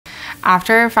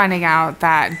After finding out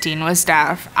that Dean was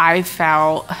deaf, I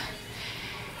felt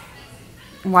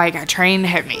like a train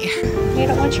hit me. You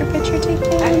don't want your picture taken?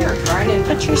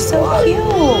 But you're so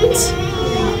cute.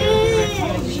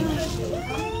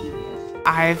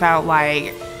 I felt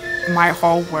like my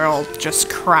whole world just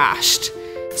crashed.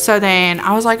 So then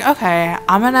I was like, okay,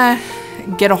 I'm gonna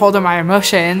get a hold of my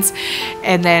emotions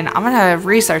and then I'm gonna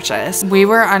research this. We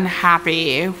were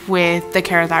unhappy with the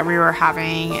care that we were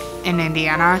having in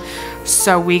Indiana,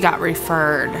 so we got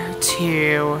referred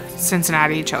to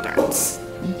Cincinnati Children's.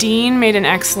 Dean made an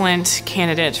excellent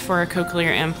candidate for a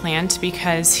cochlear implant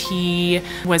because he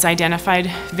was identified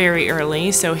very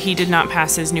early, so he did not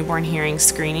pass his newborn hearing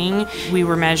screening. We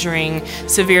were measuring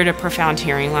severe to profound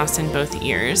hearing loss in both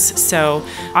ears, so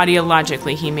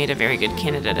audiologically he made a very good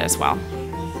candidate as well.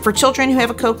 For children who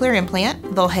have a cochlear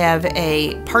implant, they'll have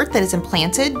a part that is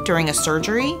implanted during a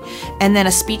surgery and then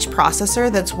a speech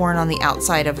processor that's worn on the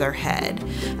outside of their head.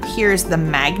 Here's the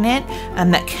magnet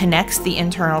that connects the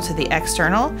internal to the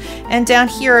external, and down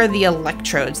here are the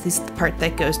electrodes. This is the part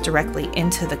that goes directly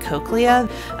into the cochlea.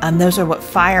 Those are what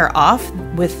fire off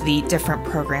with the different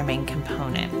programming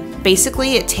component.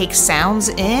 Basically, it takes sounds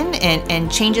in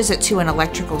and changes it to an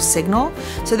electrical signal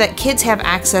so that kids have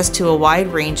access to a wide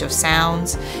range of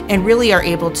sounds and really are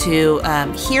able to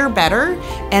hear better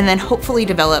and then hopefully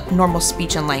develop normal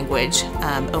speech and language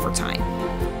over time.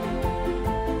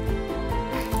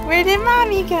 Where did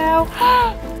Mommy go?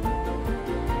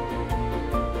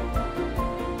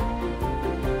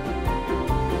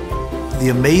 The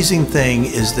amazing thing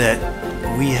is that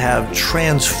we have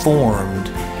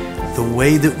transformed the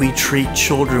way that we treat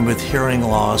children with hearing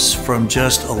loss from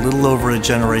just a little over a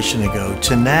generation ago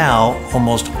to now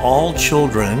almost all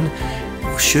children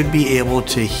should be able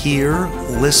to hear,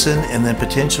 listen, and then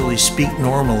potentially speak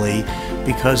normally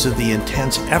because of the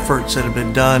intense efforts that have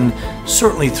been done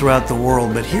certainly throughout the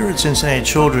world. But here at Cincinnati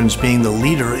Children's, being the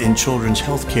leader in children's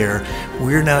health care,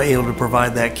 we're now able to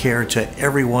provide that care to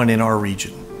everyone in our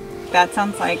region. That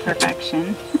sounds like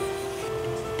perfection.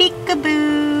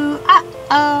 Peekaboo,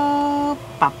 uh-oh,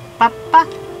 ba-ba-ba.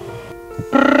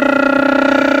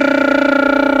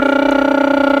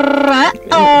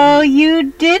 Uh-oh,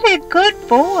 you did it, good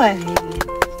boy.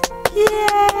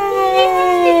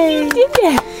 Yay! You did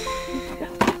it.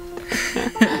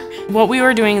 What we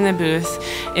were doing in the booth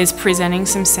is presenting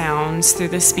some sounds through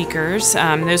the speakers.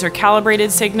 Those are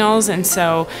calibrated signals, and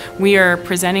so we are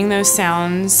presenting those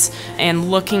sounds and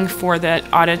looking for that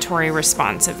auditory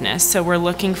responsiveness. So we're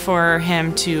looking for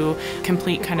him to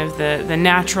complete kind of the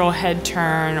natural head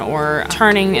turn or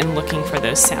turning and looking for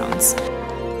those sounds.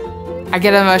 I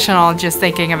get emotional just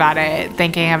thinking about it,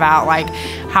 thinking about like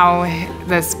how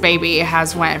this baby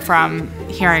has went from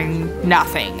hearing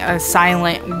nothing, a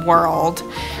silent world,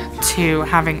 to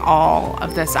having all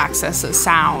of this access to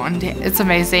sound. It's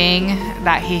amazing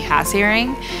that he has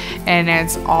hearing, and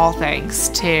it's all thanks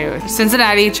to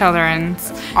Cincinnati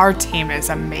Children's. Our team is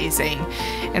amazing,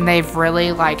 and they've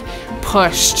really like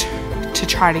pushed to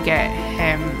try to get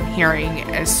him hearing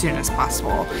as soon as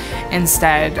possible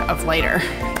instead of later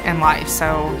in life,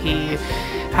 so he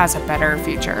has a better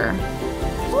future.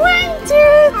 1,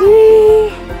 2, 3.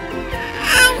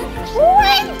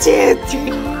 1, 2,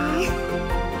 3.